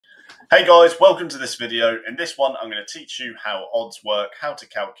Hey guys, welcome to this video. In this one, I'm going to teach you how odds work, how to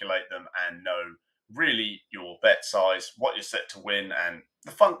calculate them, and know really your bet size, what you're set to win, and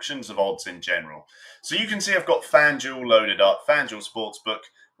the functions of odds in general. So you can see I've got FanDuel loaded up, FanDuel Sportsbook.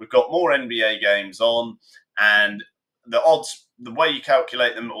 We've got more NBA games on, and the odds, the way you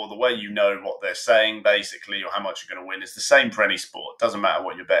calculate them or the way you know what they're saying basically or how much you're going to win is the same for any sport. Doesn't matter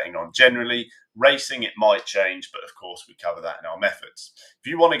what you're betting on. Generally, racing, it might change, but of course we cover that in our methods. If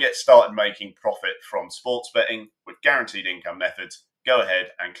you want to get started making profit from sports betting with guaranteed income methods, go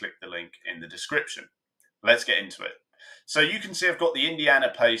ahead and click the link in the description. Let's get into it. So you can see I've got the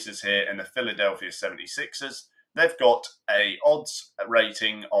Indiana Pacers here and the Philadelphia 76ers. They've got a odds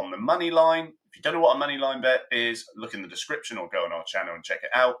rating on the money line. If you don't know what a money line bet is, look in the description or go on our channel and check it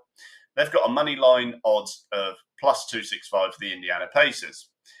out. They've got a money line odds of plus 265 for the Indiana Pacers.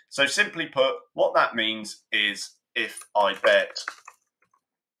 So simply put, what that means is if I bet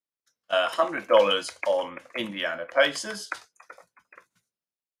 $100 on Indiana Pacers,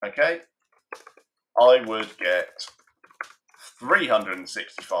 okay, I would get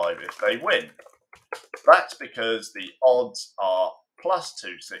 365 if they win. That's because the odds are plus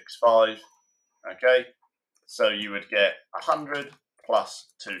 265, okay? So you would get 100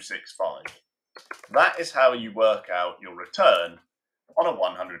 plus 265. That is how you work out your return on a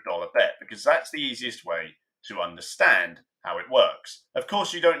 $100 bet, because that's the easiest way to understand how it works. Of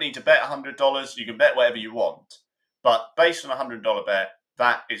course, you don't need to bet $100. You can bet whatever you want. But based on a $100 bet,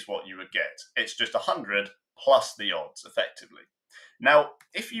 that is what you would get. It's just 100 plus the odds, effectively. Now,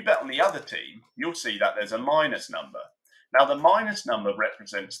 if you bet on the other team, you'll see that there's a minus number. Now, the minus number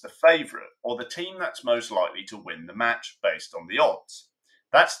represents the favourite, or the team that's most likely to win the match based on the odds.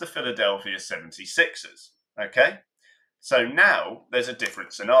 That's the Philadelphia 76ers, okay? So now there's a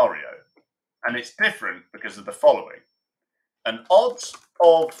different scenario, and it's different because of the following. An odds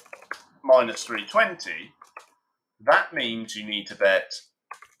of minus 320, that means you need to bet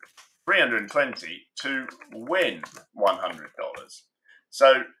 320 to win $100.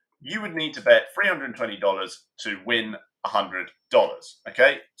 So you would need to bet $320 to win $100,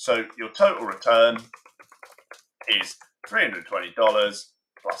 okay? So your total return is $320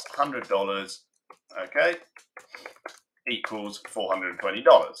 plus $100, okay, equals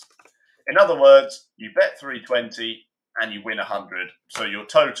 $420. In other words, you bet 320 and you win 100, so your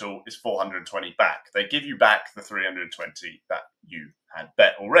total is 420 back. They give you back the 320 that you had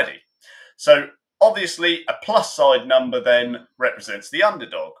bet already. So obviously a plus side number then represents the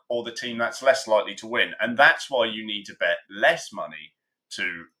underdog or the team that's less likely to win, and that's why you need to bet less money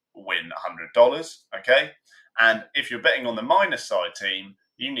to win $100, okay? And if you're betting on the minus side team,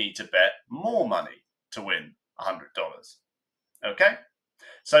 you need to bet more money to win $100, okay?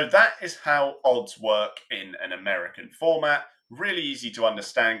 So that is how odds work in an American format. Really easy to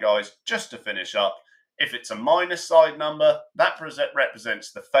understand, guys. Just to finish up, if it's a minus side number, that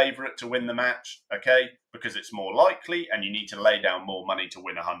represents the favourite to win the match, okay? Because it's more likely and you need to lay down more money to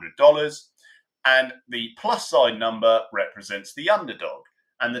win $100. And the plus side number represents the underdog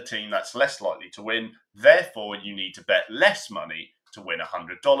and the team that's less likely to win. Therefore, you need to bet less money to win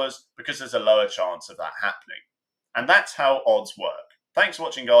 $100 because there's a lower chance of that happening. And that's how odds work. Thanks for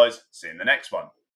watching, guys. See you in the next one.